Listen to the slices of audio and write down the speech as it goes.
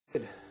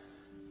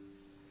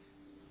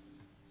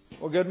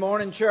Well, good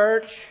morning,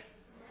 church.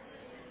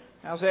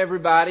 How's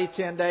everybody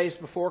 10 days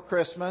before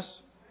Christmas?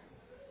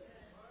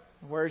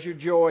 Where's your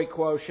joy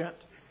quotient?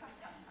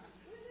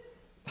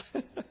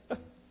 I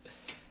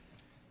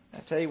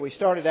tell you, we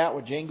started out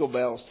with Jingle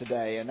Bells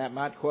today, and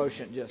my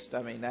quotient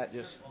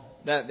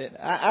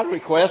I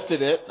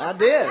requested it. I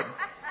did.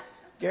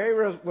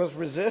 Gary was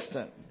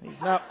resistant.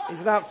 He's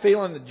not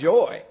feeling the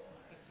joy.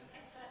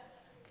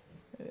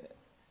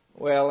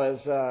 Well,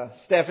 as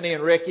Stephanie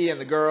and Ricky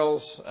and the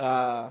girls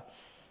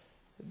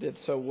did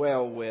so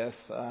well with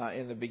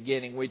in the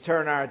beginning, we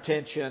turn our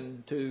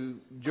attention to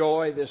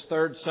joy this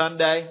third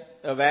Sunday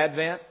of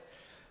Advent.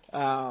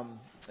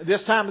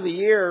 This time of the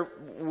year,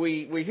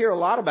 we hear a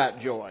lot about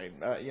joy,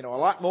 a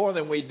lot more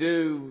than we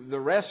do the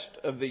rest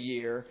of the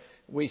year.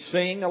 We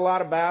sing a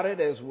lot about it,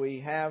 as we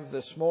have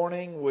this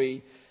morning.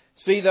 We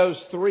see those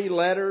three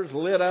letters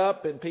lit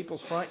up in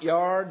people's front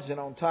yards and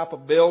on top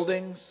of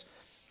buildings.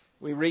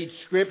 We read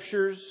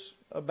scriptures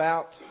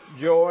about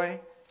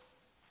joy.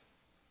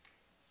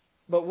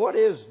 But what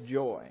is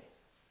joy,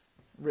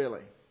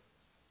 really?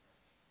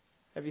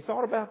 Have you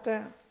thought about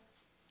that?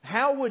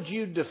 How would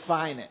you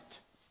define it?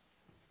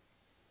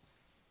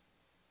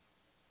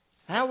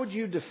 How would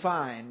you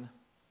define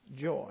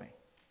joy?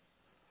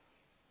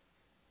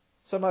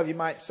 Some of you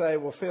might say,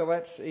 well, Phil,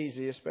 that's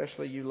easy,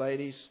 especially you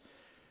ladies.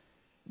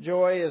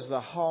 Joy is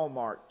the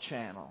Hallmark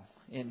Channel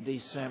in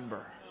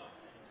December.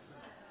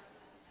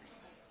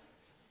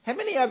 How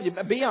many of you,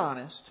 be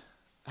honest,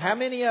 how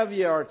many of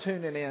you are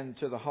tuning in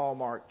to the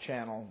Hallmark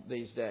Channel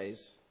these days?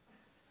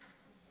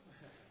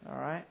 All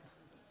right?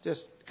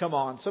 Just come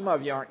on. Some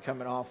of you aren't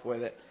coming off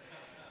with it.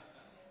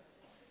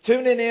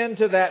 Tuning in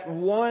to that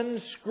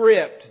one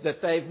script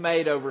that they've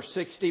made over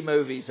 60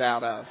 movies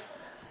out of.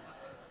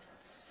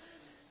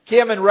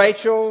 Kim and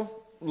Rachel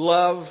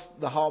love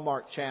the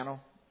Hallmark Channel.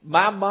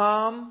 My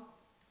mom,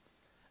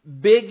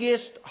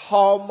 biggest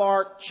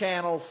Hallmark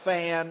Channel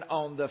fan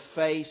on the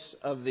face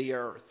of the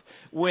earth.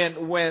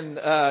 When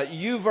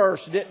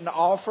U-verse didn't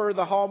offer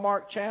the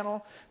Hallmark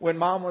Channel, when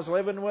Mom was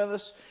living with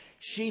us,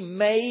 she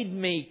made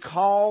me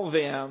call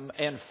them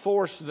and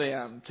force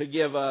them to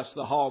give us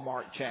the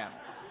Hallmark Channel.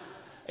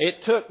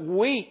 It took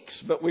weeks,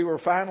 but we were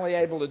finally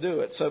able to do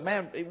it. So,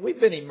 man, we've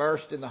been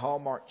immersed in the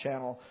Hallmark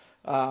Channel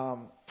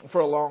for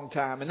a long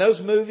time. And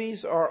those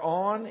movies are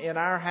on in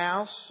our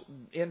house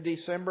in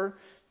December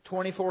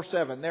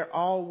 24/7. They're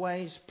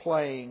always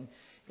playing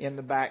in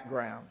the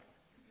background.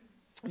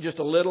 Just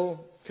a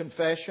little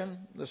confession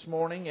this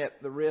morning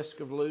at the risk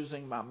of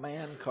losing my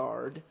man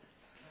card.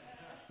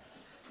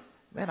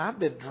 Man, I've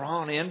been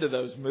drawn into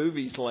those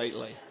movies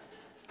lately.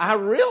 I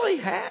really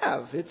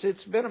have.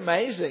 It's been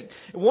amazing.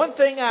 One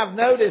thing I've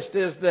noticed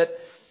is that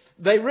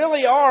they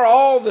really are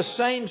all the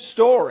same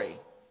story,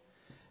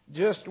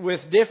 just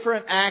with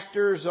different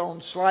actors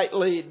on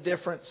slightly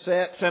different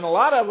sets. And a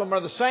lot of them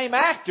are the same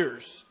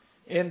actors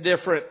in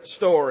different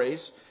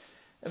stories.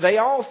 They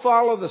all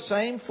follow the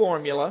same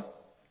formula.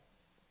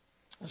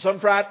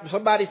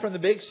 Somebody from the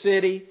big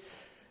city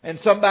and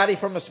somebody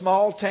from a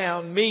small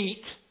town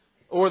meet,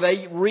 or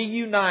they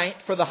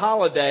reunite for the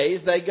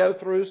holidays. They go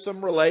through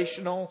some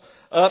relational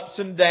ups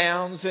and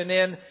downs, and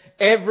then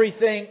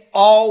everything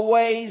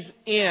always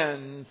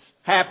ends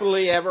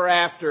happily ever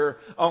after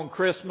on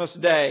Christmas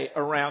Day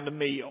around a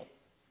meal.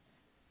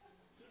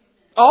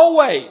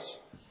 Always.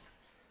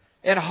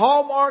 And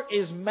Hallmark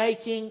is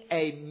making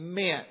a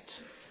mint.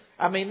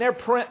 I mean, they're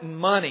printing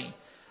money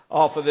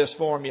off of this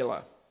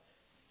formula.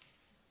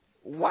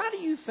 Why do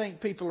you think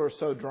people are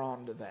so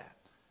drawn to that?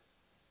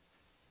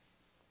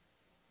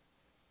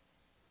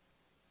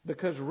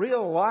 Because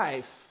real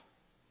life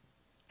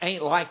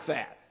ain't like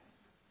that.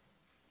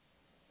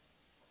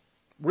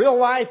 Real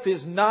life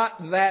is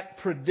not that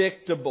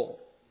predictable.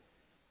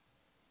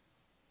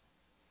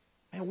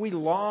 And we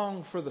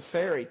long for the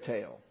fairy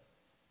tale.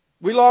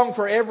 We long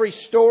for every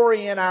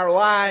story in our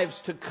lives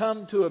to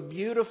come to a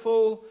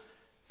beautiful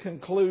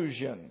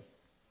conclusion.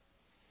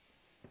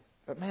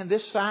 But man,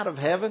 this side of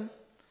heaven,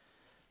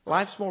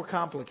 life's more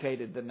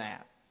complicated than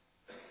that.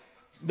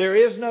 There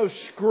is no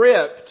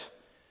script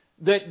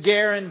that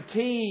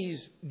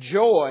guarantees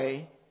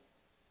joy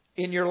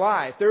in your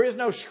life. There is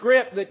no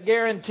script that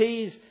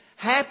guarantees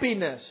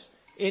happiness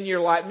in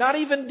your life. Not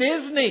even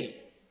Disney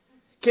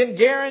can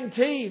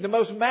guarantee. The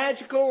most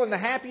magical and the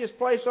happiest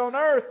place on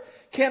earth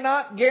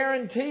cannot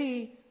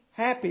guarantee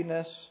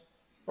happiness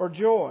or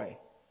joy.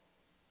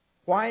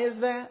 Why is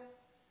that?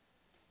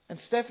 And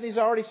Stephanie's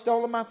already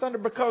stolen my thunder.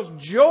 Because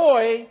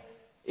joy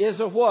is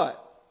a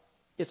what?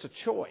 It's a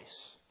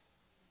choice.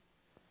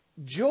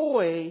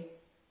 Joy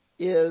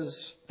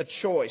is a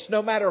choice.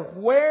 No matter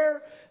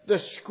where the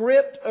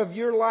script of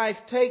your life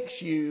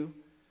takes you,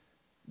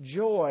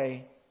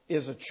 joy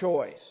is a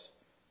choice.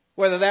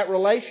 Whether that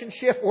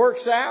relationship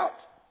works out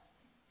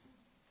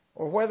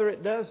or whether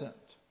it doesn't.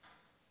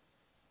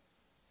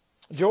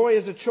 Joy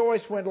is a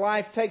choice when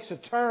life takes a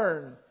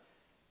turn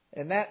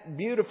and that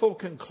beautiful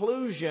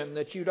conclusion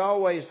that you'd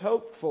always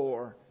hoped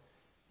for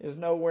is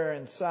nowhere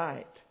in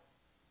sight.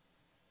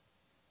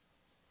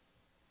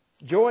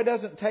 Joy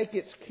doesn't take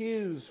its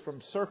cues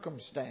from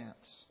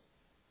circumstance.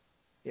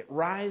 It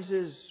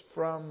rises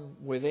from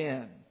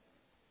within.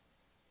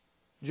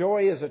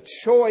 Joy is a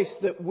choice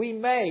that we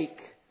make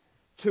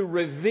to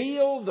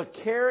reveal the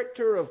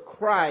character of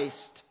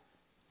Christ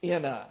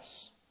in us.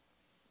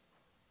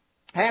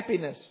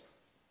 Happiness.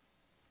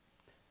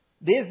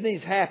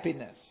 Disney's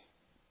happiness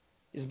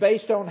is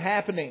based on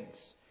happenings.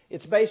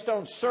 It's based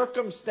on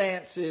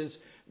circumstances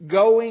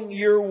going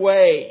your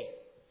way.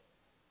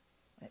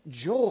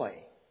 Joy,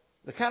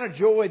 the kind of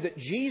joy that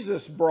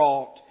Jesus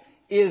brought,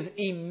 is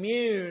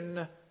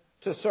immune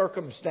to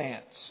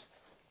circumstance.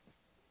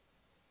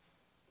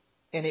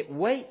 And it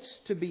waits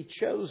to be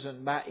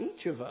chosen by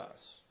each of us,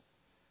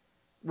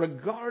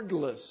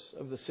 regardless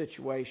of the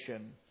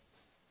situation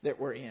that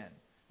we're in.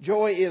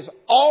 Joy is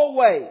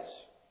always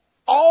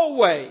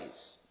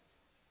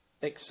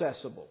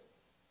accessible.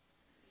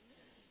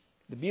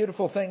 The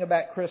beautiful thing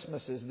about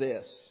Christmas is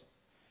this.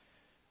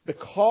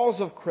 Because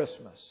of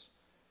Christmas,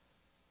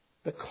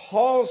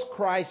 because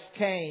Christ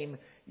came,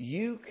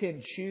 you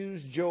can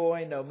choose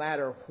joy no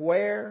matter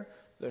where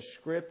the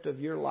script of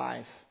your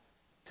life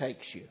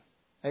takes you.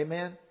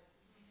 Amen?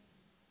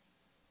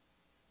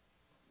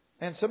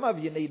 And some of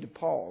you need to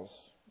pause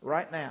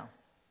right now.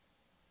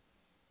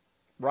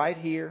 Right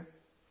here.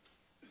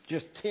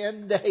 Just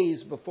 10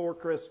 days before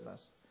Christmas.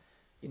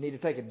 You need to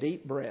take a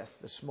deep breath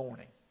this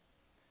morning.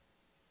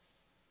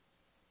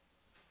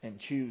 And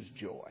choose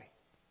joy.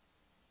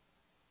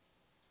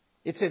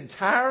 It's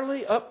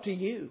entirely up to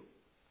you.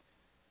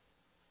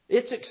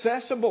 It's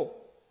accessible.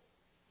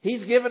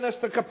 He's given us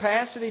the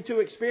capacity to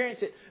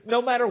experience it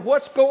no matter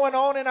what's going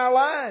on in our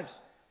lives.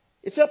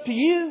 It's up to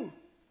you.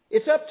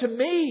 It's up to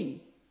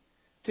me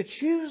to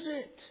choose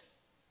it.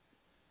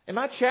 And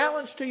my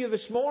challenge to you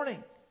this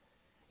morning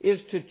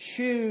is to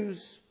choose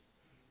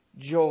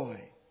joy.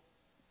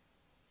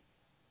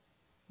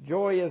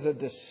 Joy is a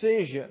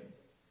decision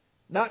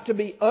not to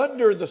be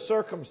under the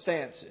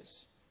circumstances,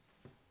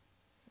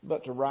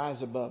 but to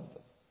rise above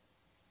them.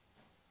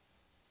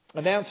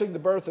 Announcing the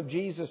birth of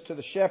Jesus to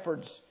the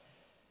shepherds,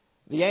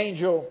 the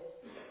angel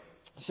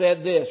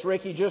said this.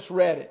 Ricky just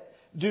read it.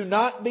 Do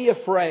not be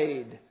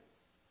afraid.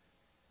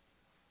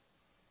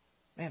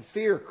 Man,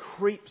 fear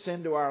creeps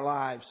into our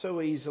lives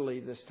so easily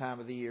this time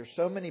of the year.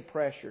 So many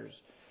pressures.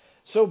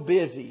 So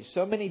busy.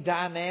 So many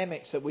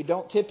dynamics that we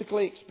don't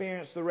typically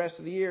experience the rest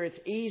of the year. It's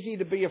easy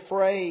to be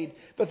afraid.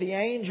 But the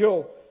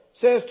angel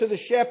says to the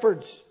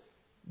shepherds,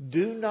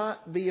 do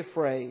not be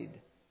afraid.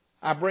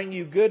 I bring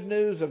you good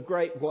news of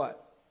great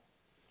what?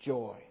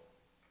 Joy.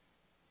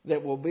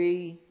 That will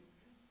be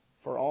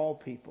for all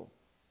people.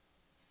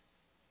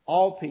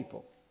 All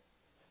people.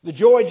 The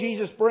joy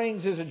Jesus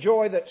brings is a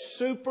joy that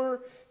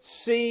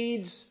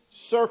supersedes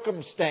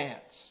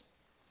circumstance.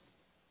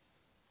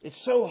 It's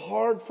so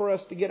hard for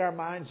us to get our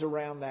minds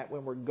around that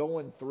when we're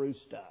going through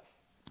stuff.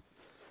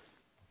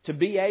 To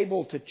be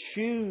able to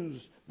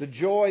choose the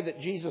joy that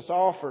Jesus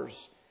offers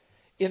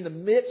in the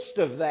midst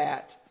of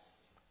that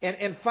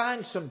and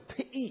find some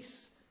peace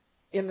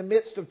in the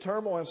midst of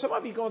turmoil. And some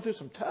of you are going through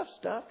some tough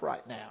stuff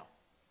right now.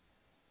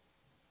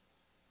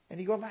 And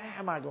you go, man,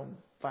 how am I going to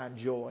find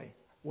joy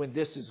when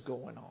this is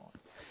going on?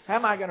 How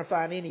am I going to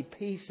find any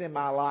peace in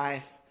my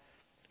life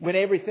when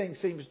everything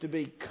seems to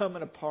be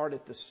coming apart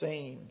at the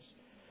seams?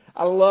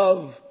 I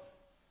love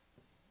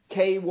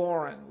Kay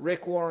Warren,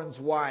 Rick Warren's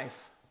wife.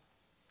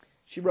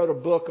 She wrote a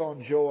book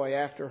on joy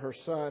after her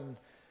son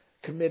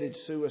committed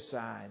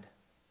suicide.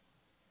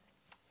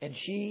 And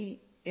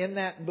she, in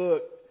that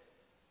book,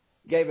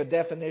 gave a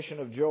definition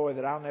of joy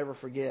that I'll never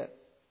forget.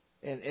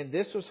 And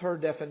this was her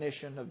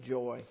definition of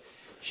joy.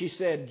 She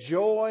said,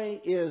 joy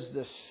is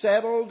the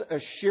settled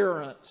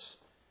assurance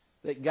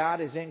that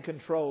God is in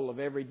control of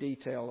every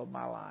detail of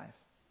my life.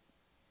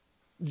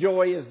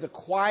 Joy is the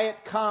quiet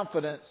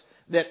confidence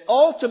that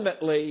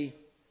ultimately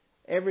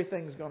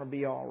everything's going to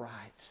be all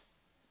right.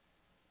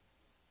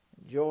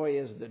 Joy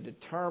is the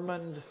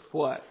determined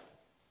what?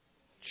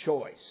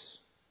 Choice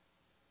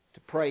to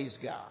praise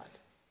God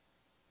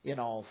in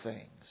all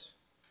things.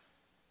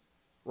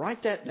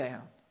 Write that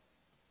down.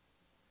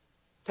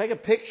 Take a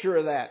picture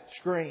of that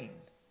screen.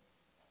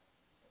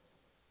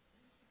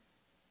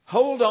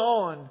 Hold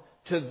on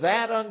to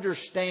that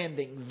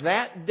understanding,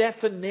 that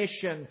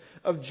definition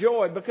of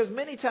joy. Because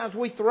many times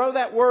we throw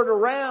that word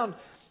around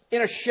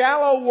in a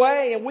shallow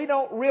way and we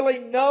don't really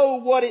know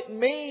what it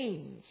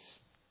means.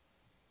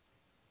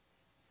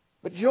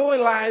 But joy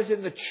lies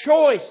in the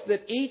choice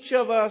that each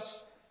of us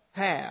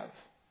have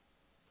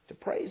to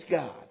praise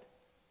God,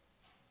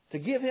 to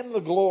give Him the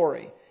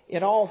glory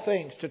in all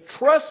things, to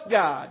trust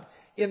God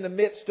in the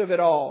midst of it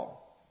all.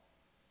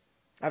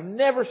 I've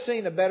never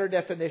seen a better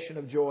definition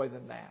of joy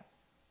than that.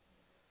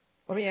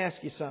 Let me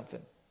ask you something.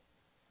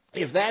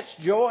 If that's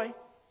joy,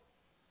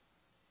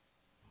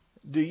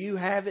 do you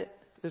have it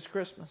this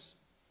Christmas?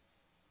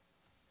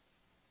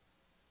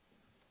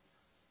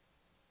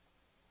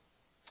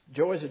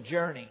 Joy is a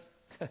journey.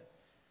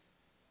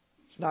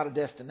 It's not a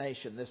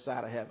destination this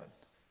side of heaven.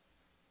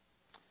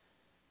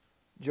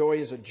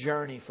 Joy is a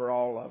journey for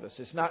all of us.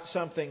 It's not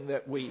something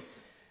that we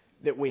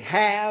that we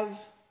have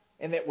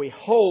and that we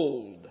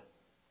hold.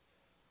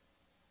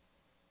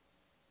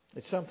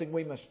 It's something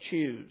we must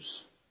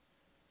choose.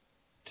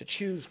 To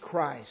choose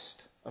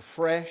Christ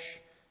afresh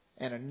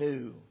and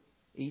anew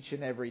each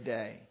and every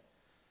day.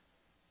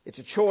 It's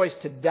a choice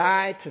to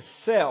die to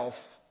self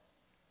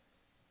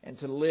and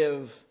to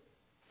live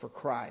for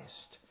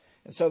Christ.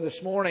 And so this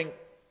morning,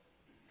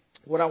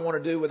 what I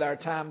want to do with our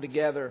time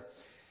together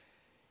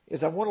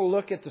is I want to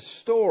look at the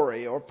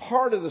story, or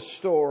part of the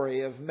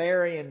story, of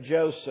Mary and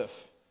Joseph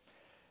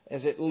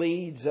as it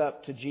leads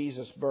up to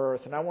Jesus'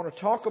 birth. And I want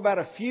to talk about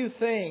a few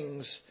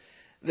things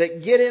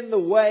that get in the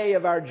way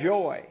of our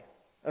joy.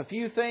 A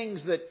few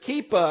things that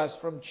keep us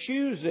from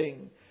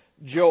choosing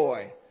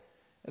joy.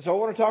 And so I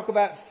want to talk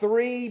about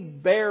 3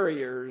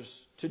 barriers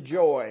to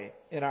joy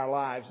in our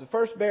lives. The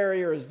first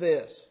barrier is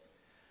this: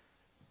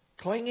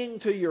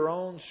 clinging to your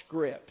own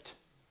script.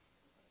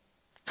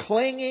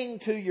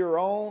 Clinging to your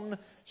own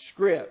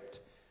script.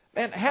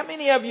 Man, how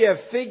many of you have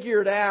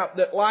figured out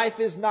that life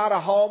is not a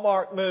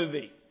Hallmark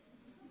movie?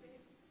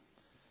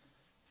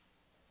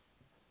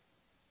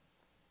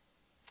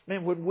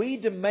 Man, when we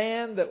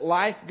demand that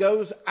life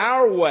goes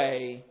our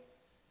way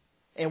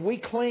and we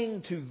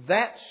cling to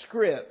that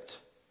script,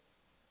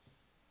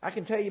 I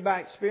can tell you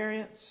by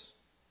experience,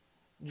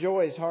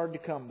 joy is hard to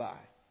come by.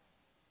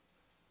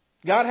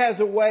 God has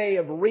a way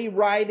of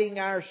rewriting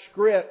our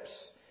scripts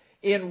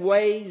in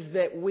ways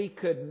that we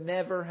could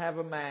never have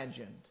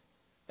imagined.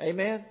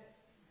 Amen?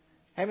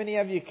 How many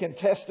of you can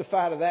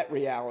testify to that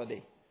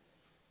reality?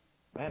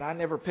 Man, I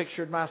never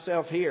pictured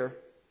myself here.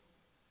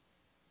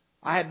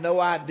 I had no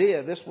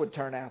idea this would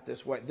turn out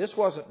this way. This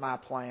wasn't my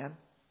plan.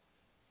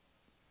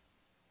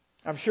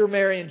 I'm sure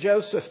Mary and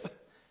Joseph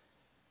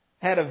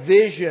had a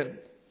vision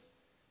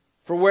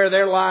for where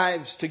their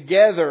lives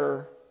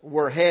together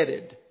were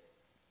headed.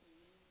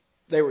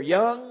 They were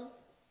young.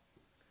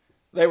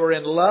 They were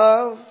in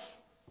love.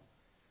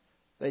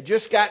 They'd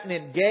just gotten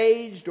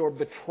engaged or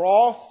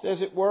betrothed,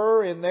 as it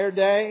were, in their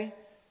day.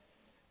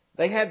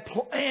 They had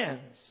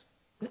plans.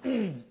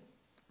 They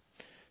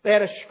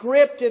had a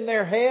script in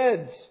their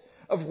heads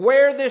of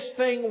where this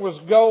thing was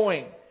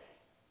going.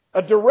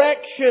 A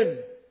direction.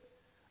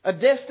 A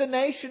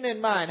destination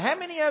in mind. How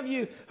many of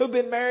you who've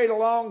been married a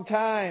long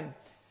time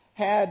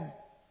had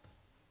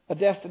a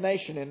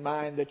destination in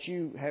mind that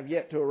you have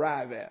yet to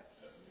arrive at?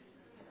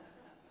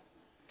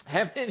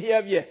 How many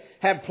of you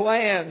have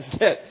plans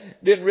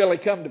that didn't really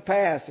come to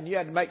pass and you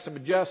had to make some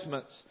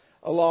adjustments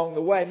along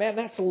the way? Man,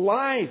 that's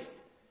life.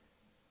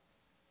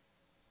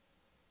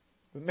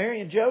 But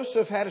Mary and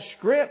Joseph had a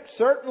script,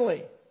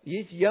 certainly.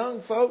 These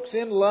young folks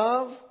in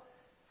love.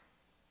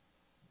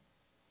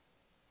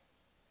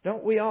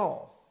 Don't we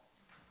all?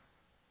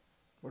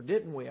 Or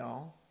didn't we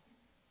all?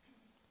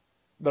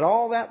 But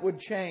all that would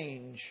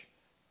change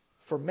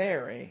for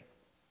Mary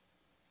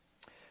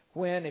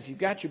when, if you've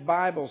got your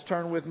Bibles,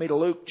 turn with me to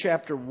Luke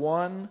chapter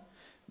 1,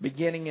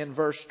 beginning in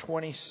verse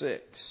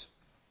 26.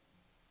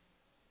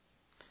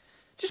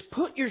 Just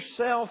put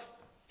yourself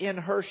in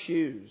her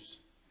shoes.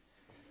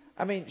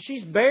 I mean,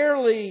 she's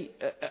barely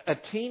a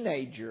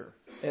teenager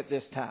at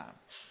this time.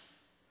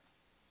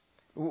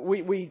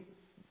 We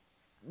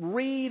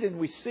read and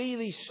we see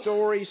these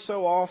stories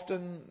so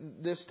often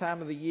this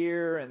time of the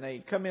year, and they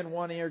come in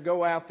one ear,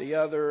 go out the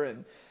other,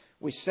 and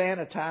we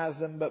sanitize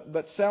them,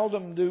 but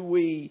seldom do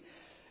we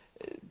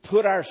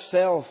put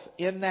ourselves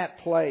in that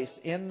place,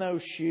 in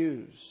those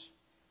shoes.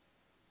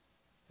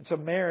 And so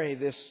Mary,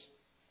 this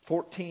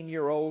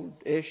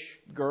 14-year-old-ish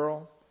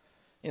girl,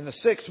 in the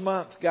 6th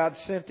month, God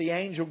sent the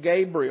angel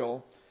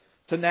Gabriel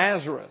to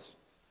Nazareth,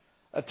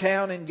 a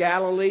town in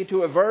Galilee,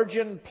 to a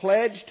virgin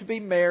pledged to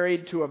be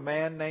married to a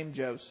man named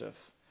Joseph,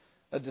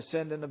 a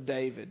descendant of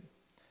David.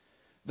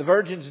 The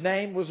virgin's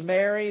name was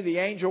Mary. The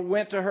angel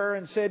went to her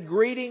and said,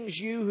 "Greetings,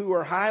 you who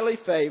are highly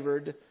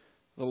favored.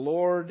 The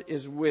Lord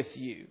is with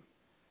you."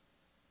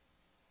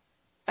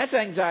 That's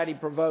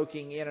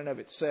anxiety-provoking in and of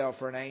itself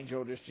for an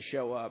angel just to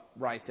show up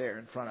right there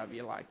in front of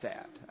you like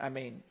that. I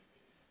mean,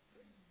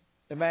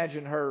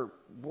 imagine her,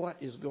 what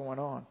is going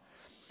on?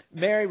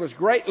 Mary was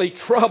greatly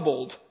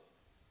troubled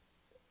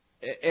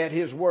at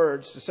his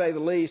words, to say the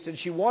least, and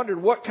she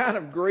wondered what kind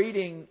of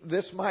greeting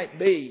this might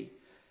be.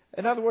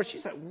 In other words,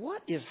 she said,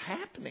 what is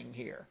happening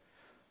here?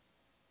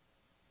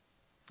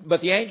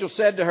 But the angel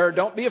said to her,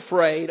 "Don't be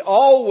afraid."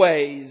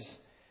 Always,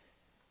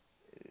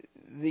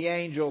 the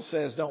angel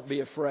says, don't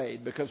be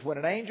afraid. Because when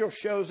an angel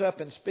shows up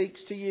and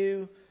speaks to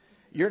you,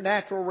 your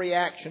natural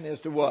reaction is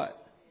to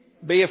what?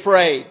 Be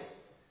afraid.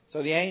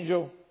 So the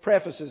angel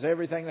prefaces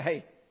everything.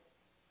 Hey,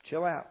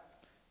 chill out.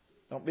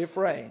 Don't be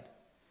afraid.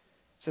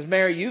 It says,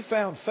 "Mary, you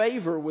found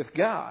favor with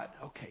God."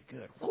 Okay,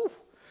 good.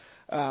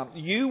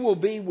 "You will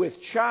be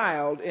with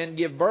child and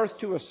give birth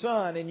to a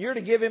son, and you're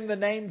to give him the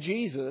name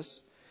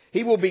Jesus.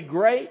 He will be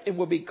great and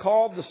will be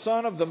called the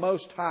Son of the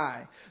Most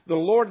High. The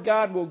Lord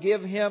God will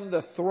give him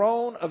the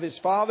throne of his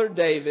father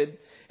David,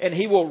 and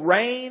he will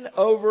reign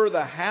over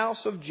the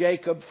house of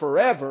Jacob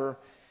forever.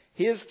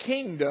 His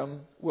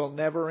kingdom will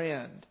never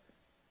end."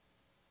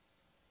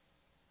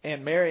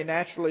 And Mary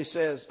naturally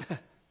says,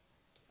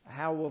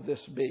 how will this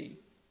be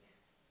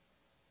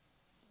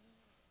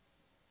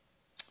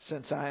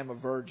since I am a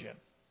virgin?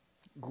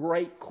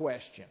 Great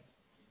question.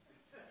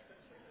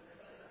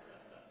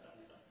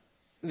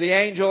 The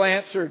angel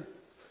answered,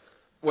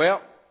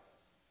 well,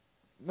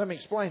 let me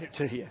explain it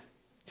to you.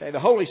 Okay, the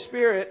Holy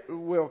Spirit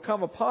will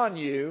come upon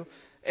you,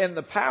 and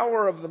the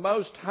power of the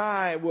Most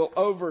High will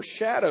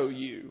overshadow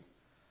you.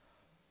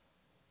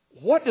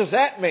 What does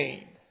that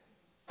mean?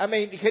 I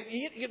mean,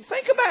 you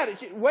think about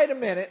it. Wait a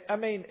minute. I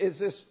mean, is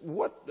this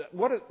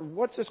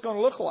what's this going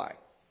to look like?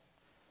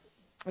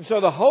 And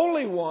so the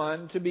Holy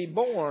One to be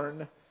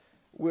born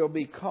will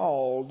be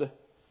called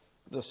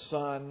the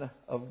Son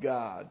of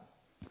God.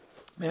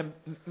 And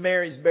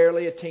Mary's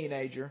barely a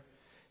teenager.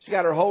 She's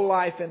got her whole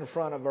life in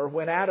front of her,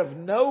 when out of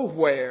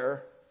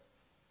nowhere,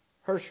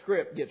 her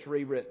script gets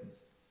rewritten.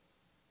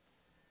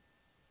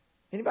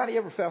 Anybody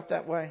ever felt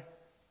that way?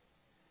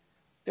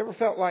 You ever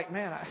felt like,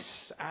 man,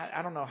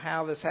 I don't know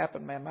how this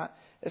happened, man.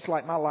 It's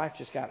like my life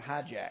just got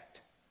hijacked.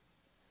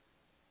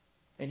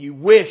 And you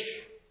wish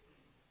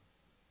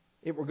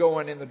it were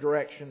going in the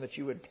direction that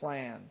you had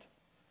planned.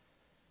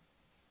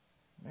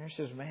 Mary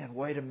says, man,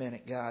 wait a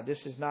minute, God.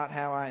 This is not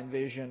how I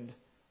envisioned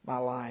my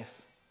life.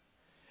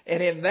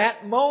 And in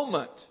that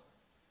moment,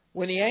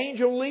 when the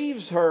angel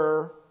leaves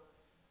her,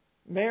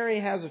 Mary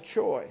has a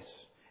choice.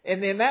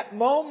 And in that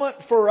moment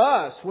for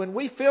us, when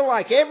we feel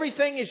like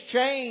everything has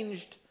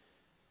changed,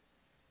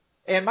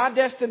 and my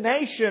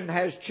destination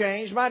has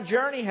changed, my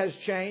journey has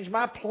changed,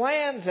 my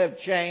plans have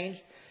changed,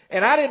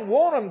 and I didn't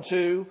want them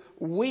to,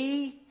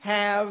 we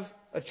have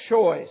a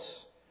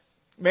choice.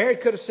 Mary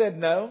could have said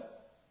no.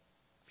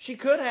 She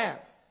could have.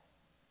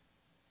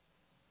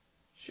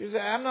 She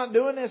said, I'm not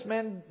doing this,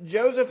 man.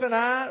 Joseph and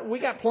I, we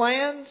got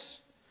plans.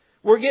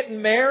 We're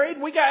getting married.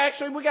 We got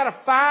a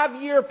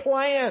 5-year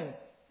plan.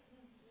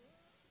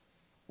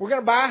 We're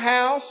going to buy a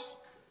house.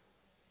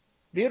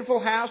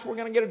 Beautiful house. We're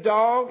going to get a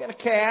dog and a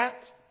cat.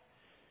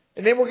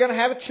 And then we're going to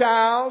have a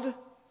child.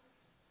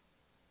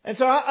 And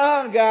so,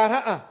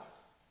 God,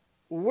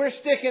 we're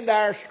sticking to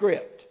our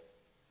script.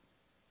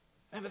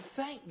 But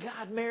thank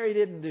God Mary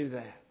didn't do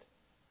that.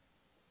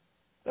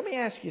 Let me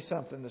ask you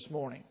something this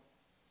morning.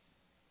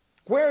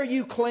 Where are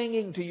you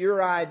clinging to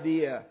your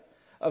idea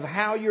of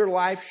how your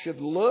life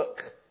should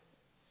look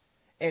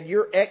and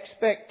your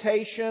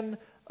expectation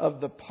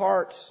of the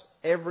parts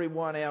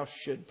everyone else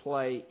should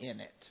play in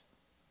it?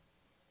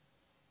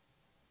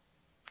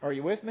 Are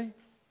you with me?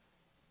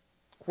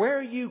 Where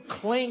are you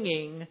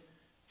clinging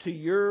to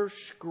your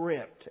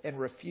script and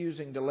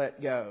refusing to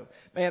let go?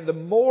 Man, the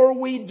more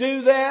we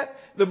do that,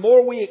 the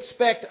more we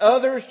expect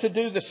others to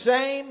do the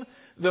same,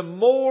 the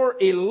more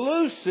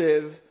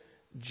elusive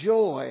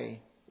joy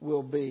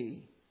will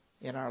be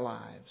in our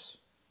lives.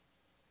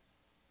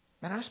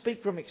 And I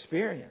speak from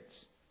experience.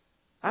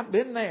 I've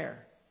been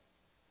there.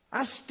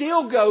 I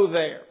still go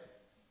there.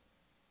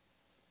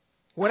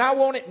 When I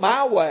want it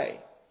my way,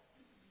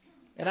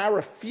 and I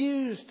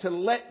refuse to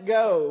let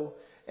go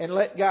and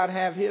let God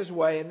have His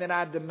way, and then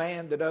I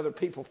demand that other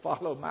people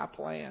follow my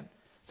plan.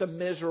 It's a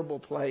miserable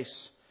place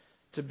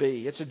to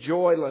be. It's a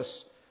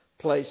joyless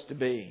place to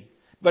be.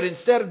 But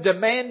instead of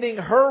demanding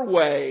her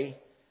way,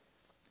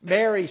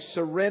 Mary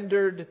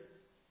surrendered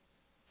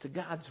to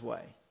God's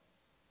way.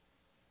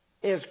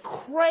 As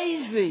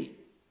crazy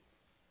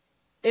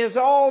as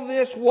all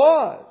this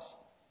was,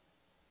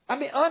 I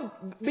mean,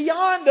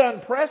 beyond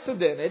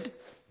unprecedented,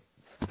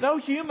 no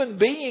human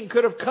being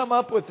could have come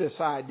up with this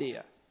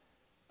idea.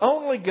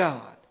 Only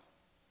God.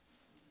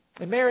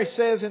 And Mary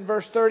says in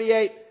verse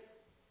 38,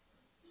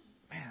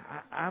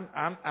 man,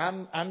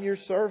 I'm your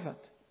servant.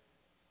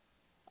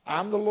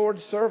 I'm the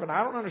Lord's servant.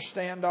 I don't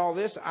understand all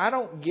this. I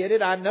don't get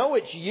it. I know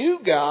it's you,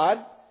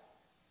 God,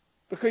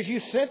 because you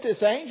sent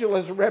this angel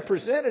as a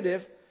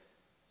representative.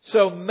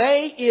 So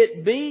may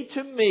it be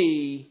to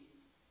me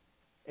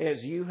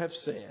as you have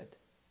said.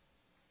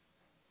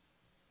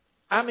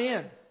 I'm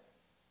in.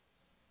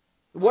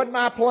 It wasn't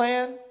my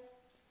plan.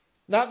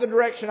 Not the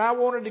direction I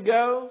wanted to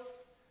go.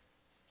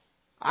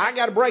 I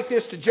got to break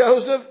this to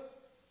Joseph.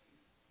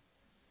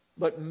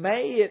 But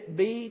may it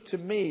be to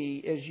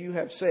me as you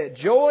have said.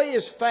 Joy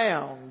is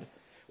found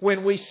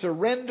when we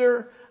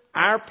surrender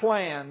our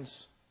plans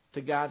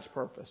to God's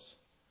purpose.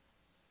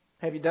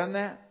 Have you done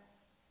that?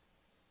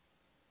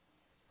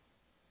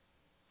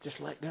 Just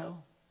let go.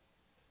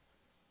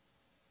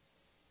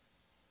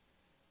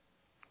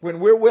 When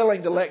we're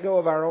willing to let go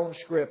of our own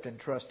script and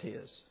trust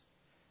His,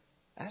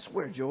 that's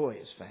where joy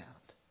is found.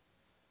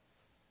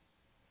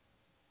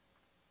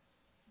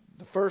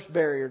 The first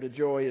barrier to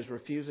joy is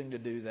refusing to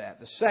do that.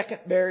 The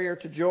second barrier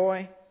to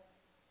joy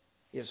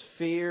is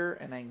fear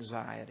and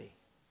anxiety.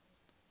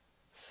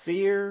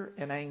 Fear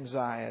and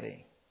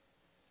anxiety.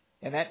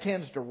 And that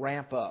tends to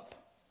ramp up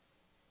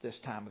this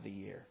time of the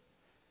year.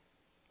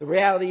 The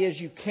reality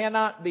is you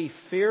cannot be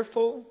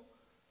fearful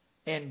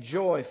and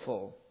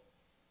joyful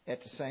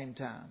at the same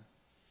time.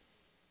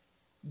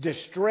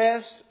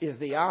 Distress is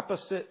the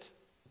opposite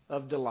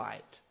of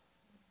delight.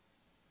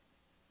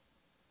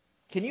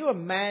 Can you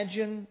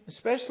imagine,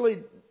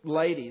 especially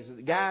ladies,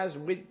 guys,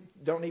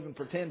 don't even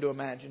pretend to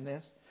imagine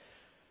this.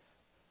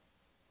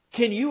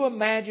 Can you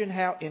imagine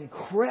how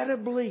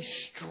incredibly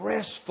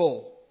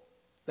stressful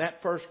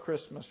that first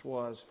Christmas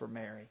was for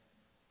Mary?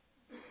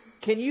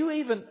 Can you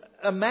even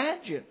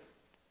imagine?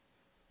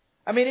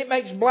 I mean, it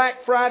makes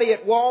Black Friday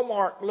at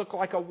Walmart look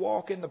like a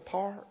walk in the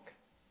park.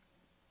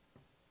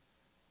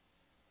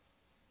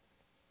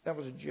 That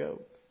was a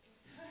joke.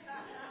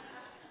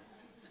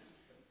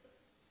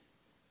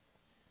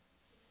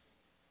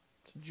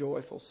 It's a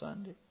joyful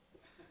Sunday.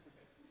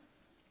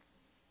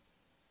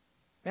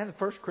 Man, the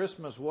first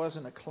Christmas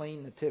wasn't a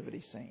clean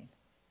nativity scene.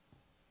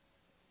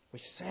 We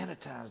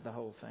sanitized the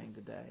whole thing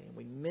today, and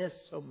we miss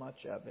so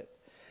much of it.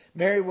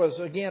 Mary was,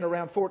 again,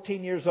 around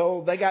 14 years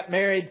old. They got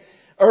married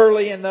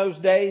early in those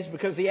days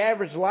because the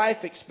average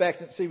life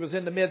expectancy was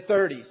in the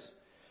mid-30s.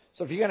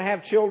 So if you're going to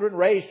have children,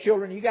 raise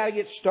children, you got to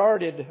get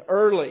started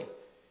early.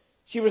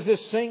 She was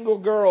this single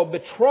girl,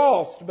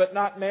 betrothed but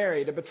not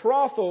married. A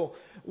betrothal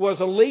was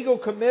a legal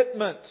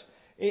commitment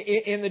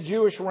in the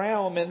Jewish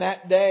realm in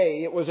that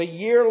day. It was a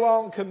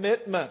year-long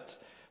commitment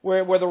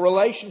where the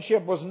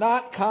relationship was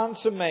not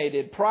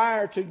consummated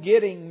prior to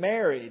getting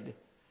married.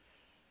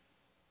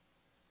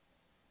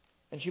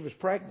 And she was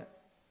pregnant.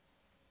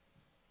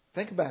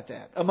 Think about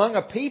that. Among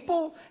a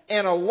people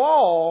and a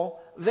law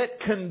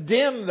that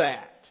condemn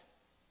that.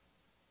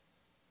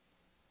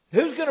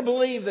 Who's going to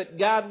believe that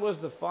God was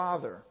the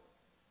Father?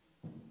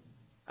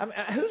 I mean,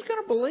 who's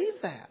going to believe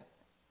that?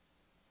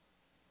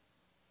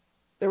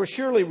 There was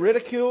surely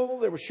ridicule.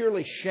 There was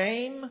surely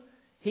shame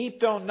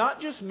heaped on not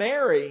just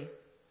Mary,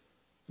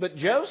 but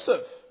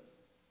Joseph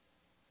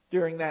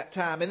during that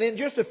time. And then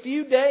just a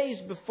few days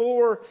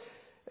before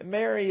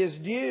Mary is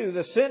due,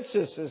 the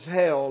census is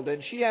held,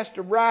 and she has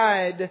to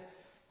ride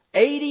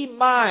 80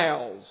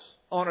 miles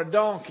on a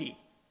donkey.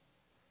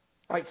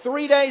 Like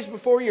 3 days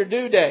before your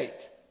due date.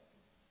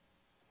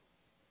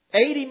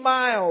 80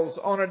 miles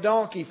on a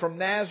donkey from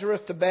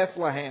Nazareth to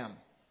Bethlehem.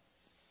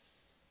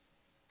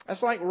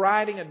 That's like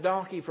riding a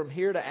donkey from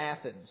here to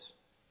Athens.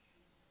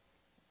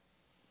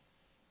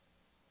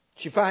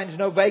 She finds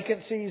no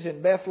vacancies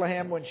in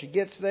Bethlehem when she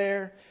gets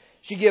there.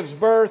 She gives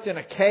birth in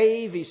a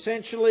cave,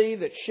 essentially,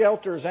 that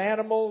shelters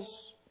animals.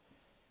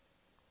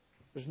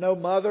 There's no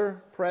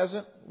mother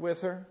present with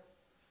her.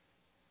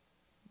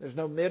 There's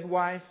no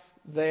midwife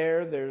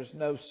there. There's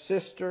no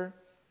sister.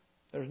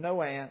 There's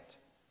no aunt.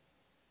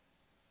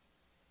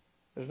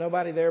 There's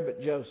nobody there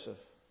but Joseph.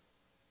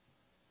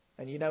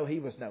 And you know he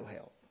was no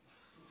help.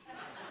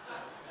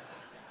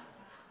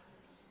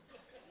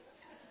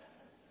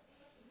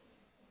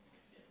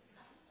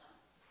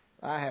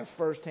 I have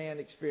first-hand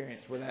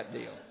experience with that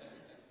deal.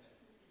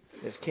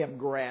 As Kim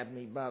grabbed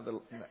me by the...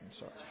 I'm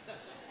sorry.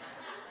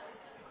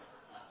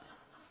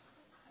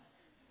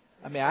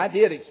 I mean, I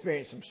did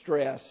experience some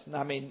stress.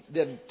 I mean,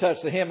 didn't touch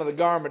the hem of the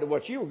garment of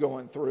what you were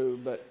going through,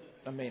 but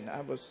I mean,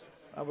 I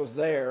was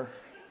there.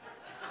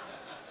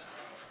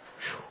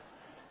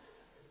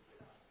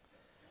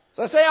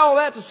 So I say all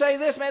that to say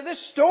this, man, this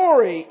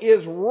story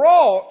is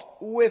wrought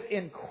with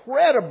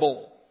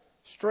incredible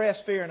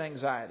stress, fear, and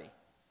anxiety.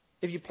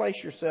 If you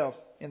place yourself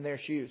in their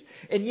shoes.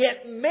 And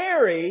yet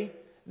Mary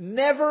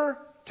never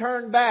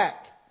turned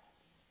back.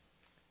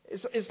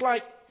 It's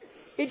like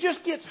it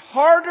just gets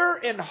harder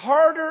and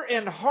harder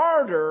and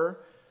harder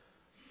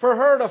for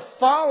her to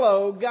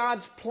follow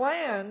God's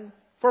plan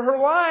for her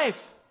life.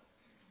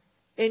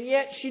 And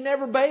yet she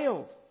never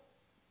bailed.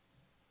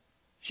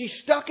 She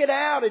stuck it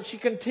out and she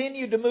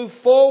continued to move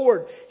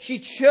forward. She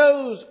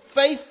chose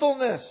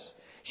faithfulness.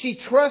 She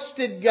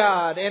trusted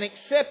God and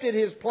accepted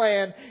His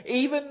plan,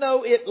 even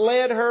though it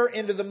led her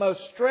into the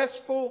most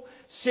stressful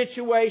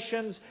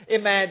situations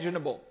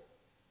imaginable.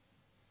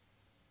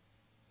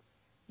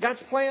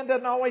 God's plan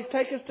doesn't always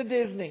take us to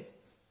Disney.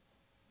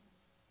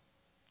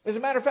 As a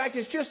matter of fact,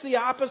 it's just the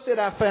opposite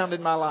I've found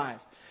in my life.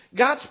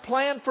 God's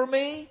plan for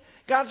me,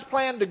 God's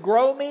plan to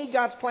grow me,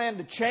 God's plan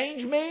to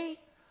change me,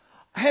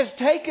 has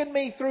taken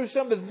me through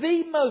some of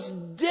the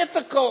most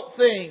difficult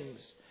things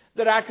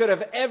that I could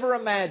have ever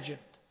imagined.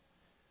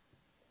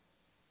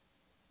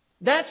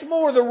 That's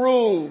more the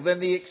rule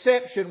than the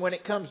exception when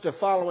it comes to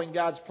following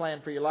God's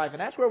plan for your life. And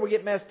that's where we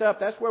get messed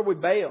up. That's where we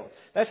bail.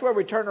 That's where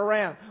we turn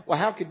around. Well,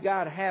 how could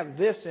God have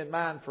this in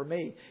mind for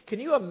me? Can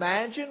you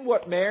imagine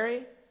what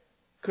Mary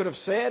could have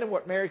said and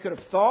what Mary could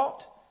have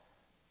thought?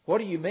 What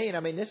do you mean? I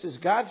mean, this is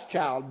God's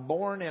child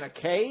born in a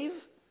cave?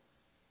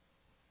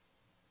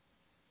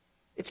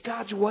 It's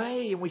God's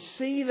way, and we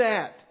see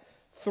that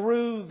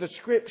through the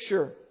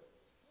Scripture.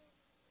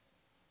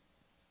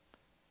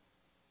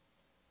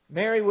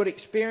 Mary would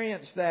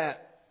experience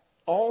that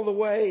all the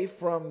way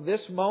from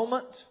this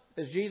moment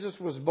as Jesus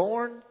was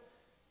born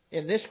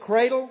in this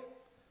cradle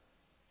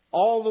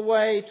all the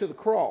way to the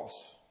cross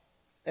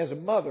as a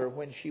mother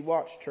when she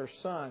watched her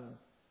son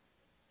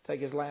take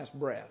his last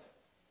breath.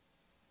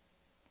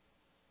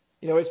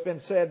 You know, it's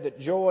been said that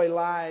joy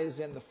lies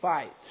in the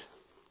fight.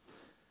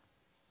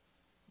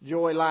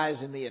 Joy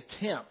lies in the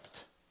attempt,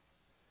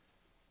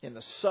 in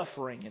the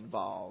suffering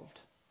involved,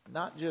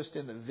 not just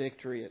in the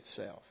victory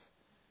itself.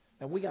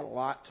 And we got a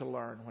lot to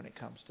learn when it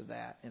comes to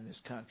that in this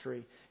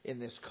country, in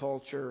this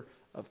culture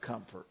of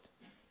comfort.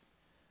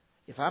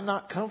 If I'm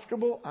not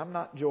comfortable, I'm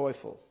not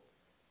joyful.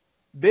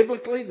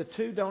 Biblically, the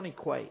two don't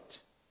equate.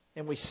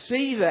 And we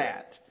see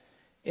that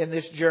in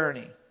this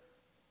journey.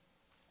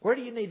 Where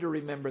do you need to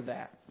remember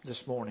that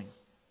this morning?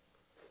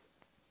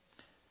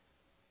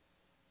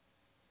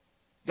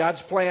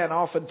 God's plan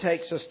often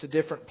takes us to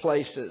different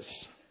places.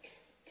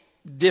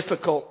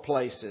 Difficult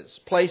places.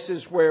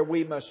 Places where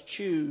we must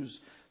choose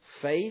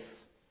faith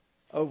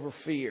over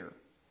fear.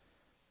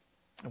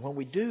 And when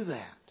we do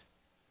that,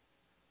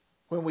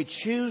 when we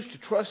choose to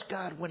trust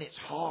God when it's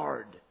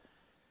hard,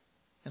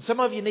 and some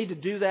of you need to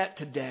do that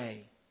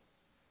today,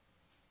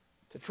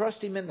 to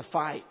trust Him in the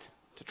fight,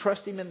 to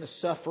trust Him in the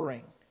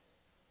suffering.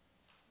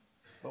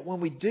 But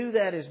when we do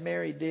that as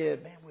Mary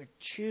did, man, we're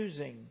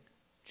choosing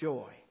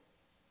joy.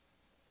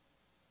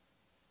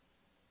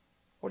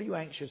 What are you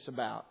anxious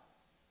about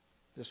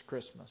this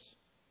Christmas?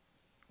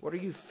 What are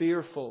you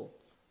fearful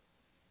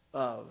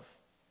of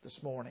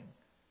this morning?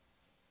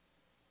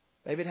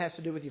 Maybe it has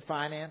to do with your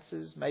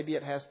finances. Maybe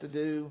it has to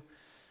do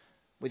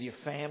with your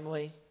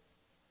family.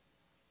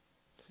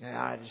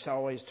 It just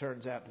always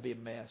turns out to be a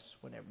mess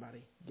when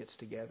everybody gets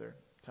together,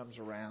 comes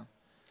around.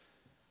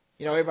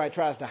 You know, everybody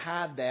tries to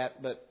hide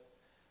that, but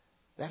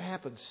that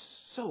happens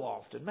so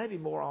often, maybe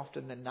more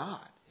often than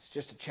not. It's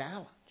just a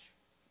challenge.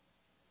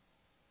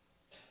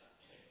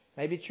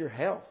 Maybe it's your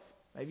health.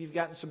 Maybe you've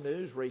gotten some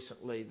news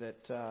recently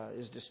that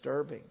is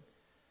disturbing.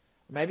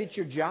 Maybe it's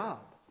your job.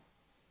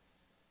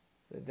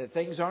 That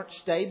things aren't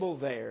stable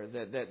there.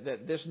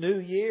 That this new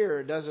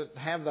year doesn't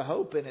have the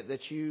hope in it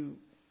that you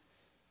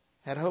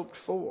had hoped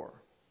for.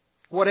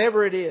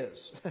 Whatever it is,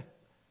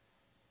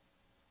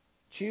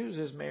 choose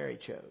as Mary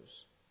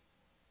chose.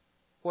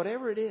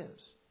 Whatever it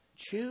is,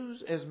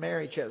 choose as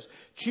Mary chose.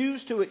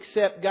 Choose to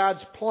accept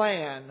God's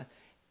plan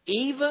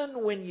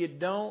even when you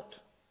don't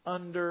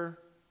understand.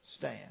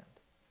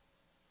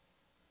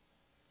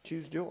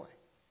 Choose joy.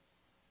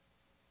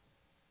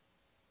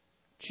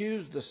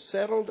 Choose the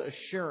settled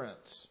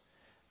assurance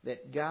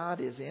that God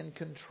is in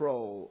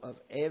control of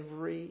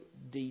every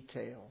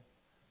detail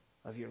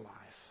of your life.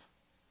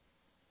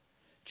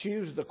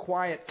 Choose the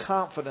quiet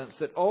confidence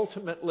that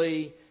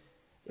ultimately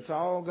it's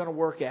all going to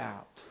work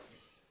out.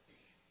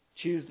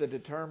 Choose the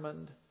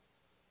determined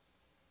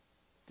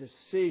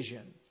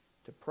decision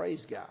to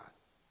praise God,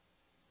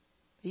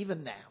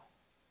 even now,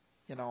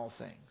 in all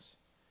things.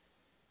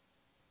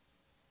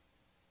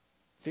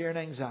 Fear and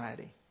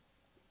anxiety.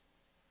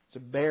 It's a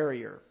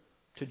barrier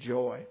to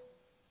joy.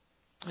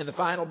 And the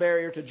final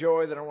barrier to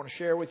joy that I want to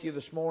share with you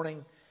this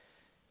morning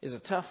is a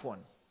tough one.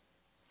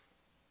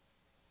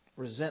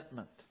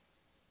 Resentment.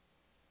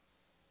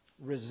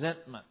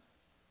 Resentment.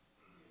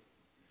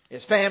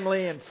 As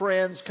family and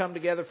friends come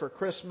together for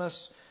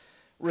Christmas,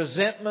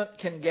 resentment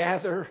can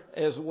gather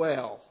as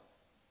well.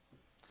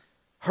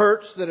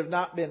 Hurts that have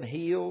not been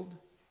healed.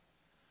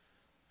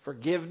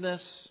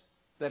 Forgiveness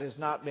that has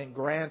not been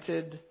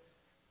granted.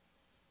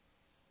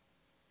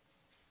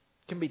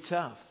 Can be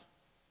tough.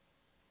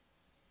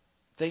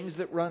 Things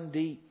that run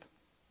deep.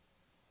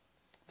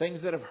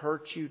 Things that have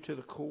hurt you to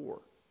the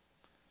core.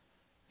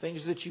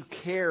 Things that you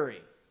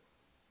carry.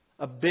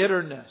 A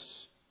bitterness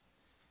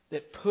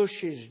that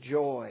pushes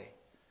joy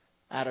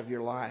out of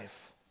your life.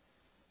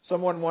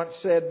 Someone once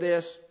said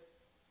this.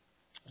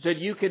 Said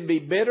you can be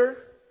bitter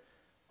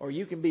or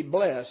you can be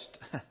blessed,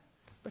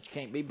 but you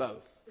can't be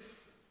both.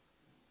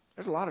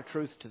 There's a lot of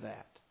truth to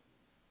that.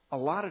 A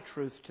lot of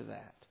truth to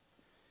that.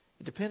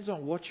 It depends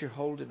on what you're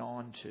holding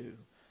on to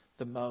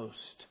the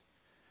most.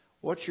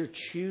 What you're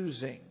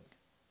choosing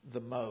the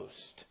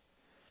most.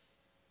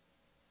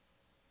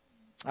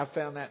 I've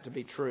found that to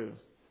be true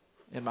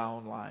in my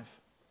own life.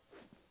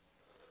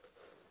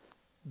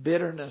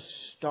 Bitterness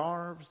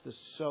starves the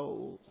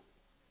soul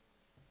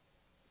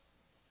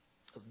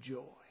of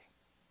joy.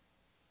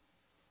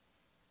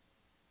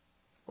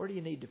 Where do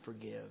you need to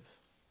forgive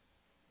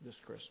this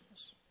Christmas?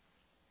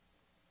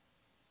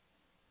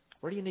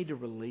 Where do you need to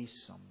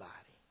release somebody?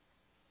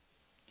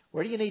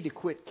 Where do you need to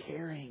quit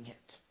carrying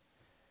it?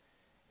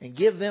 And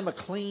give them a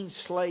clean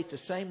slate the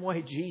same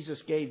way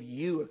Jesus gave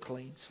you a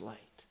clean slate.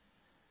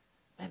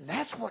 And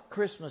that's what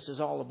Christmas is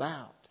all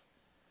about.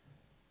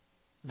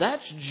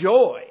 That's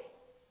joy.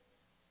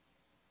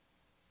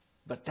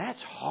 But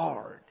that's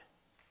hard.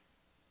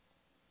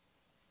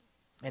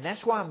 And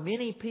that's why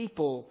many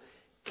people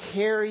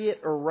carry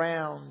it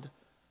around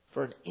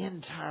for an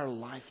entire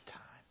lifetime.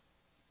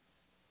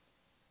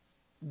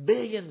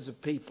 Billions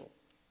of people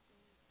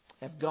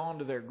have gone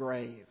to their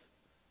grave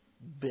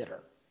bitter.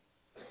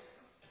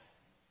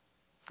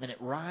 And it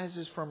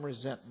rises from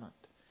resentment.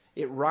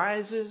 It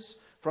rises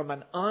from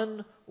an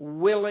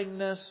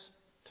unwillingness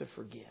to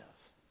forgive.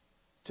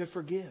 To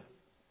forgive.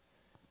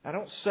 I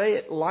don't say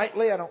it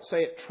lightly. I don't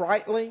say it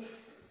tritely.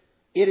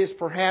 It is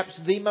perhaps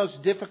the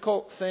most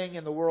difficult thing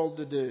in the world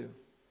to do.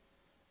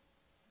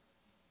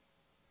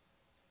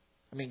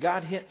 I mean,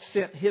 God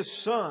sent His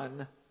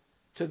Son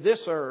to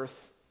this earth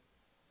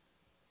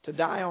to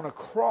die on a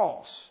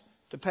cross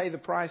to pay the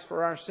price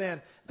for our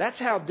sin. That's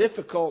how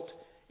difficult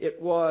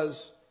it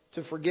was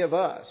to forgive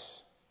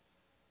us.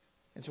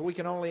 And so we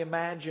can only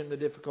imagine the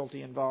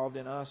difficulty involved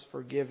in us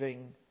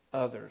forgiving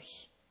others.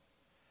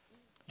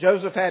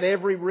 Joseph had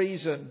every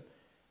reason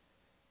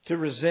to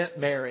resent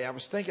Mary. I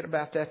was thinking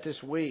about that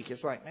this week.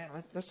 It's like, man,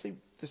 let's see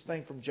this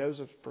thing from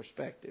Joseph's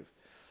perspective.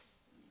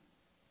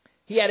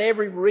 He had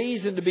every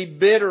reason to be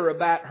bitter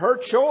about her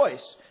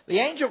choice. The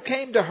angel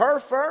came to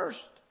her first,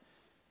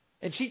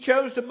 and she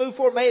chose to move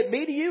forward. May it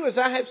be to you as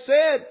I have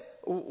said.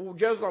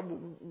 Joseph,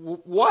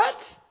 what?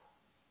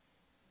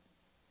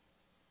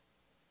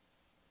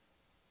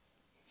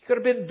 He could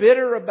have been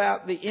bitter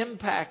about the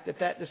impact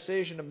that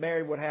decision of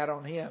Mary would have had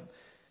on him.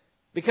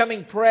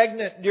 Becoming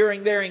pregnant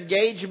during their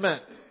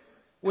engagement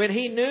when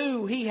he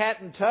knew he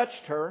hadn't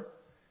touched her.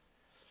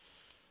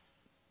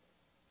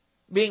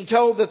 Being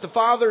told that the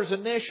father's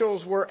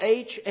initials were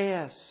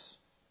HS.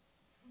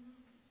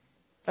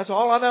 That's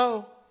all I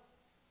know.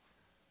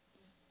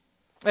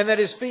 And that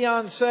his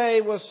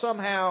fiancée was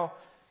somehow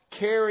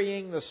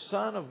carrying the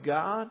Son of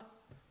God.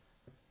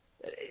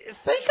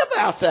 Think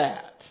about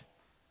that.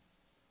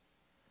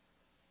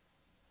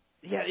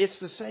 Yeah, it's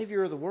the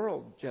Savior of the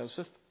world,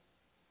 Joseph.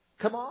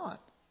 Come on.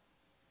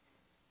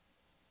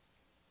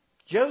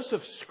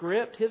 Joseph's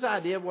script, his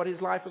idea of what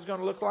his life was going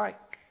to look like,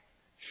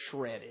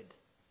 shredded.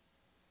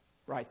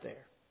 Right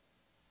there.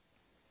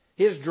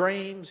 His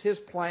dreams, his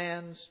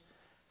plans,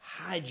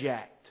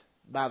 hijacked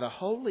by the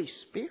Holy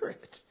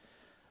Spirit.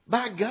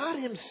 By God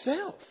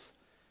Himself.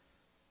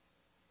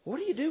 What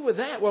do you do with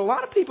that? Well, a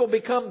lot of people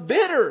become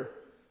bitter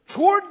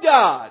toward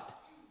God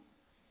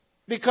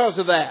because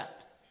of that.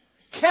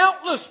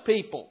 Countless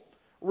people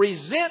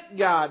resent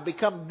God,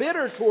 become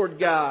bitter toward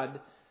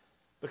God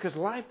because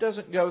life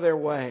doesn't go their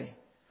way.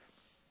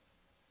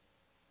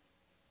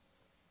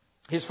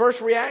 His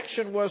first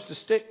reaction was to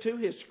stick to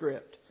his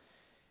script.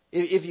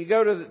 If you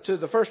go to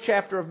the first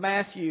chapter of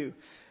Matthew,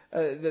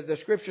 the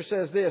scripture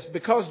says this: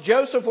 because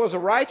Joseph was a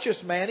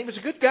righteous man, he was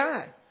a good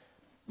guy.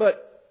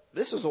 But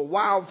this is a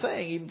wild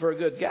thing, even for a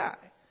good guy.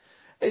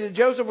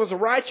 Joseph was a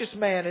righteous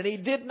man, and he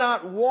did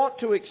not want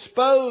to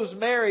expose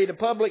Mary to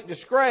public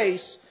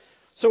disgrace,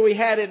 so he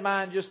had in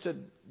mind just to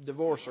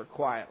divorce her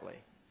quietly.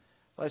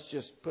 Let's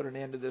just put an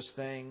end to this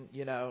thing.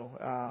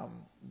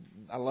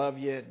 I love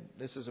you. And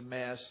this is a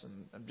mess,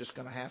 and I'm just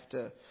going to have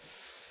to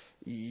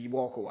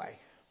walk away.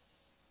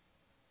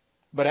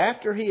 But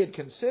after he had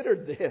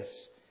considered this,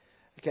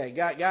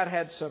 God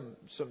had some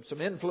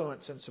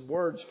influence and some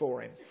words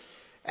for him.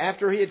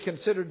 After he had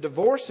considered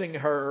divorcing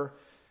her,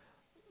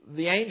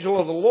 the angel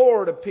of the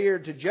Lord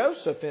appeared to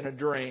Joseph in a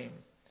dream.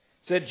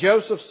 Said,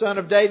 Joseph, son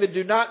of David,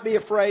 do not be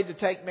afraid to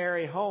take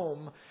Mary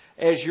home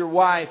as your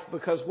wife,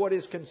 because what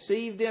is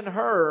conceived in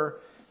her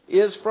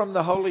is from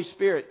the Holy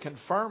Spirit,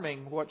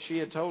 confirming what she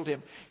had told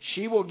him.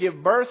 She will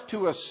give birth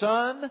to a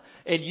son,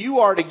 and you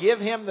are to give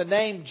him the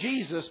name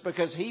Jesus,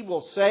 because he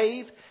will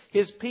save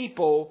his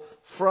people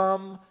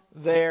from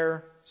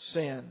their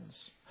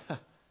sins. Wow.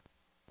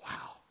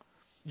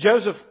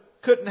 Joseph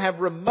couldn't have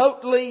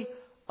remotely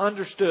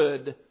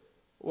understood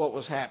what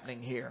was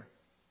happening here.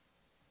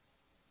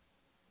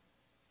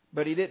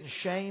 But he didn't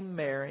shame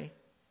Mary.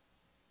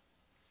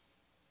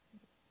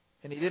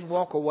 And he didn't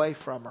walk away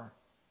from her.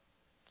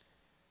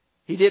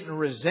 He didn't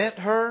resent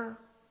her.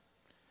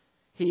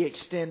 He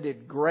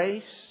extended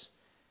grace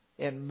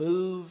and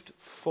moved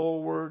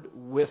forward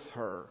with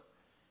her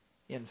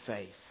in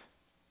faith.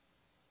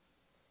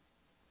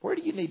 Where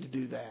do you need to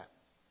do that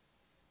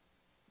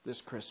this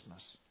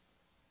Christmas?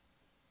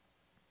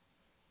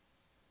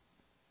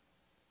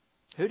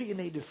 Who do you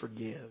need to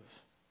forgive?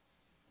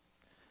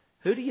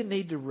 Who do you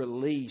need to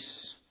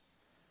release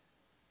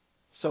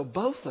so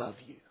both of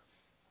you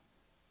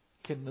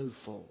can move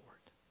forward?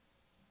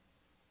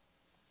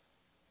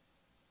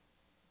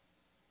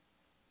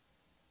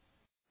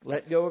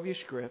 Let go of your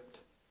script.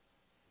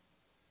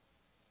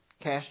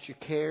 Cast your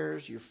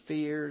cares, your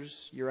fears,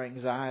 your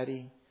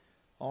anxiety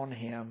on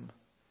Him.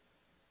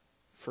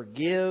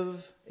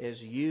 Forgive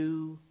as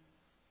you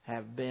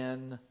have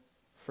been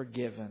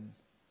forgiven.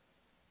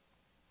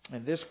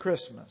 And this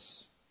Christmas,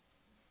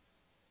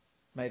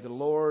 may the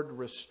Lord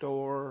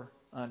restore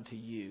unto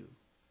you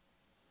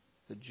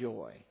the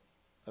joy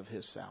of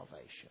His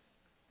salvation.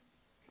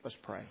 Let's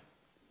pray.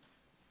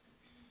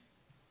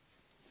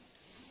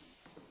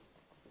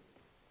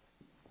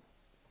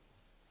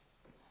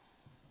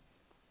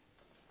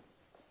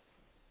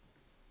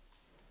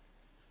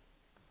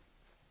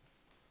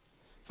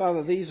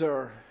 Father, these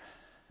are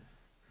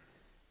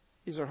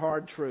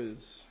hard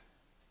truths.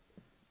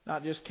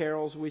 Not just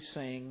carols we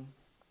sing,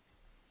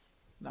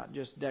 not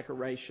just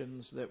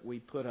decorations that we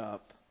put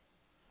up,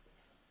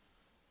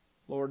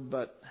 Lord,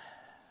 but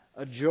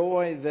a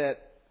joy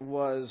that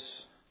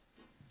was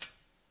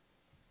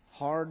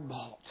hard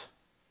bought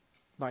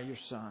by your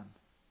Son.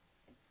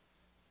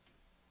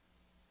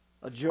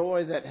 A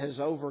joy that has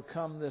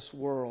overcome this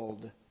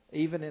world,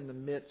 even in the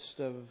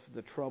midst of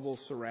the trouble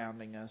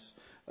surrounding us.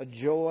 A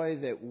joy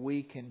that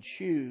we can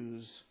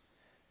choose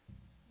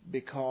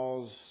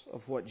because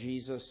of what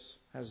Jesus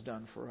has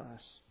done for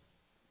us.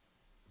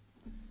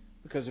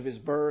 because of His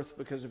birth,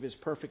 because of His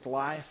perfect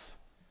life,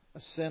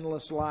 a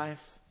sinless life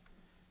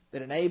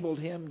that enabled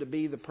Him to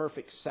be the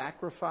perfect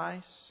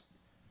sacrifice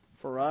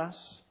for us.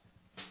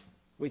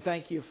 We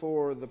thank You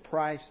for the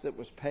price that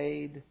was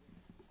paid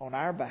on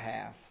our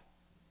behalf.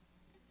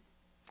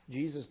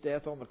 Jesus'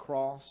 death on the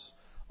cross,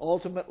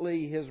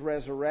 ultimately His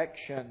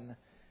resurrection,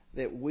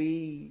 that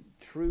we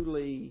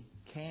truly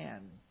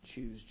can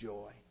choose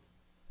joy.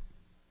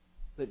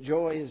 That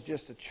joy is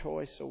just a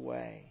choice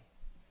away.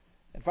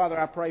 And Father,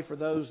 I pray for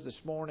those this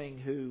morning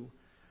who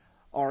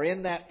are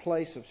in that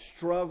place of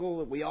struggle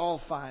that we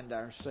all find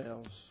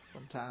ourselves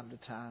from time to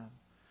time.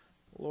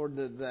 Lord,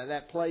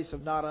 that place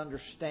of not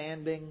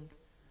understanding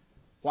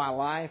why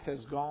life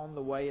has gone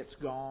the way it's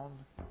gone.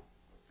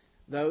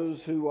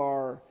 Those who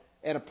are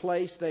at a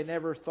place they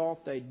never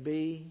thought they'd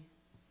be.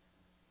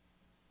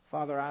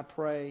 Father, I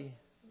pray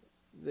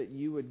that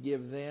You would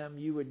give them,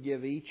 You would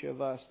give each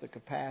of us the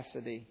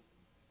capacity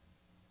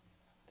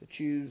to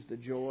choose the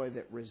joy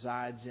that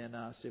resides in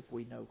us if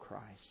we know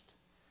Christ.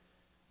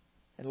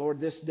 And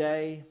Lord, this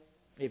day,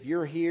 if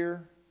you're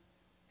here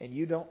and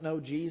you don't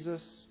know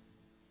Jesus,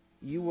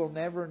 you will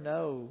never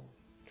know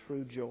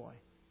true joy.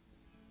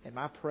 And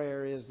my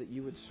prayer is that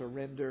you would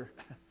surrender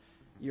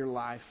your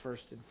life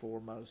first and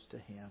foremost to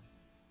Him.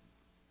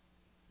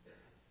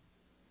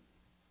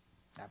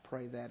 I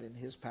pray that in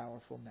His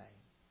powerful name.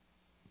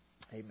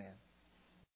 Amen.